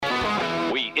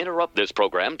interrupt this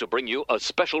program to bring you a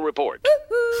special report.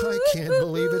 I can't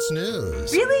believe it's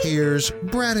news. Really? Here's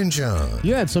Brad and John.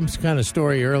 You had some kind of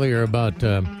story earlier about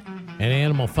an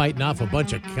animal fighting off a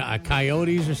bunch of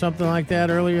coyotes or something like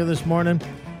that earlier this morning.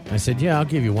 I said, yeah, I'll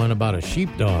give you one about a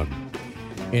sheepdog.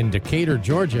 In Decatur,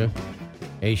 Georgia,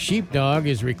 a sheepdog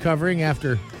is recovering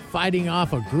after fighting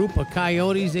off a group of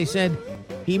coyotes. They said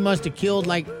he must have killed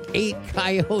like 8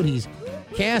 coyotes.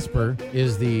 Casper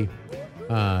is the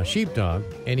sheepdog,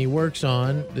 and he works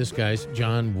on this guy's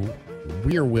John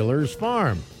Weirwiller's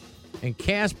farm. And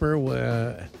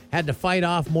Casper had to fight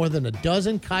off more than a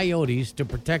dozen coyotes to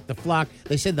protect the flock.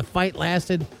 They said the fight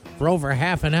lasted for over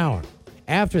half an hour.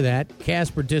 After that,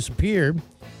 Casper disappeared,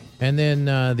 and then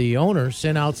the owner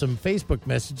sent out some Facebook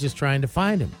messages trying to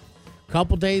find him. A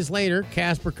couple days later,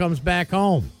 Casper comes back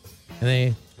home, and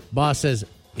the boss says,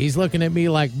 he's looking at me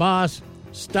like, boss,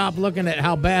 stop looking at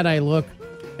how bad I look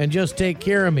and just take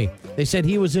care of me. They said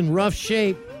he was in rough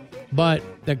shape, but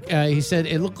he said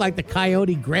it looked like the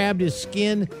coyote grabbed his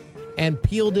skin and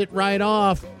peeled it right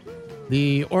off.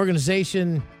 The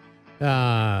organization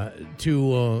to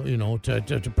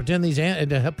pretend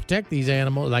to help protect these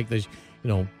animals, like the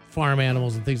farm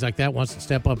animals and things like that, wants to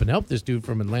step up and help this dude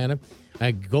from Atlanta.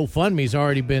 GoFundMe's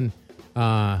already been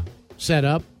set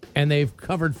up, and they've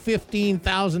covered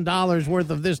 $15,000 worth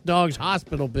of this dog's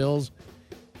hospital bills.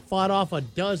 Fought off a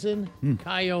dozen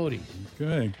coyotes.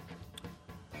 Okay.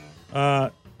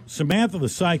 Samantha the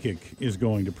Psychic is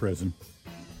going to prison.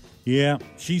 Yeah,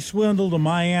 she swindled a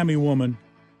Miami woman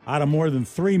out of more than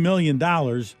 $3 million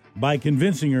by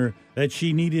convincing her that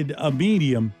she needed a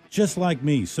medium just like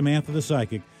me, Samantha the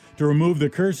Psychic, to remove the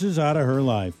curses out of her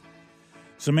life.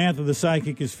 Samantha the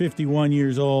Psychic is 51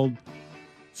 years old,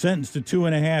 sentenced to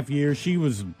 2.5 years. She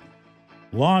was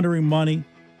laundering money,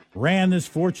 ran this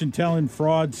fortune-telling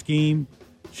fraud scheme.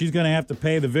 She's going to have to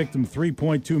pay the victim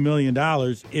 $3.2 million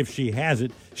if she has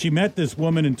it. She met this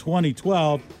woman in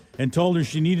 2012 and told her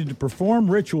she needed to perform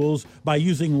rituals by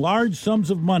using large sums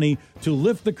of money to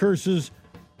lift the curses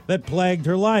that plagued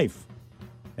her life.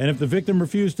 And if the victim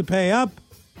refused to pay up,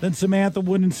 then Samantha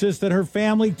would insist that her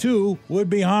family, too, would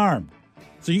be harmed.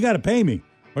 So you got to pay me,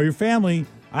 or your family,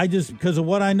 because of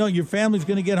what I know, your family's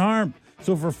going to get harmed.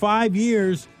 So for 5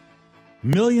 years,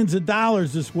 millions of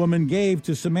dollars this woman gave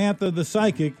to Samantha the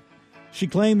Psychic. She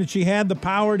claimed that she had the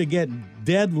power to get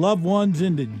dead loved ones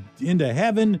into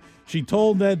heaven. She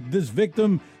told that this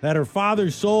victim that her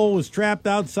father's soul was trapped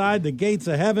outside the gates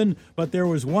of heaven, but there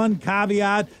was one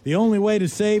caveat. The only way to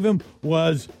save him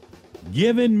was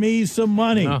giving me some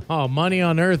money. Oh, money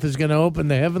on earth is going to open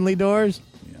the heavenly doors?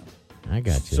 Yeah. I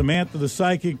got you. Samantha the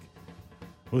Psychic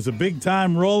was a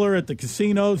big-time roller at the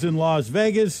casinos in Las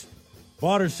Vegas.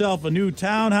 Bought herself a new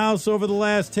townhouse over the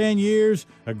last 10 years,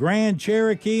 a Grand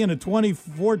Cherokee, and a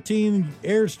 2014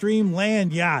 Airstream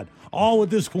land yacht, all with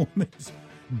this woman's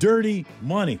dirty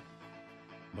money.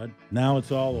 But now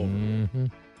it's all over. Mm-hmm.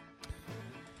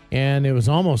 And it was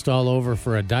almost all over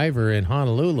for a diver in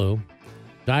Honolulu.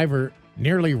 Diver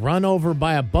nearly run over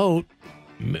by a boat,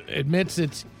 admits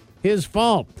it's his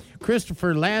fault.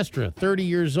 Christopher Lastra, 30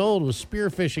 years old, was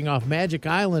spearfishing off Magic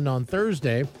Island on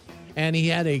Thursday. And he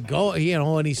had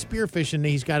and he's spearfishing.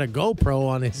 He's got a GoPro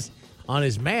on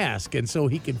his mask, and so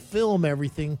he can film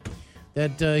everything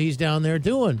that he's down there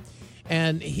doing.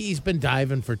 And he's been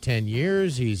diving for 10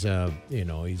 years. He's a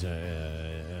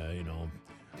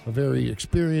very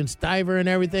experienced diver and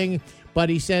everything. But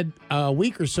he said a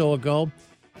week or so ago,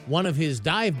 one of his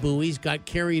dive buoys got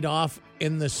carried off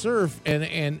in the surf,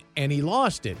 and he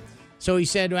lost it. So he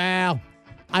said, well,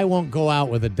 I won't go out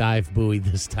with a dive buoy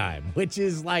this time, which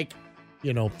is like,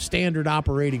 standard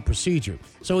operating procedure.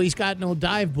 So he's got no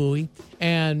dive buoy,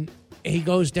 and he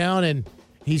goes down, and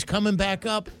he's coming back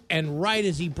up, and right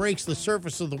as he breaks the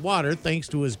surface of the water, thanks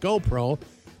to his GoPro,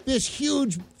 this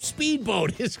huge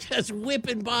speedboat is just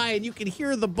whipping by, and you can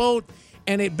hear the boat,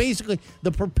 and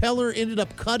the propeller ended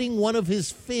up cutting one of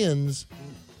his fins,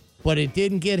 but it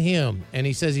didn't get him, and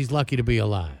he says he's lucky to be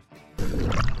alive.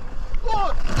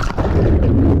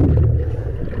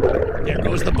 There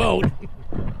goes the boat.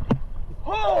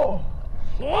 Oh!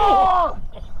 Oh!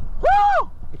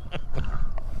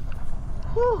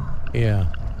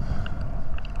 Yeah.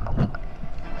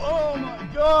 Oh my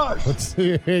gosh!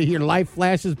 Your life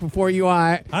flashes before your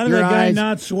eyes. How did that guy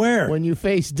not swear? When you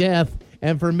face death.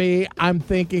 And for me, I'm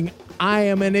thinking, I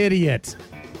am an idiot.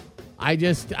 I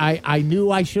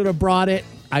knew I should have brought it.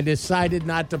 I decided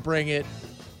not to bring it.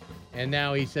 And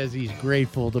now he says he's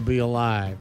grateful to be alive.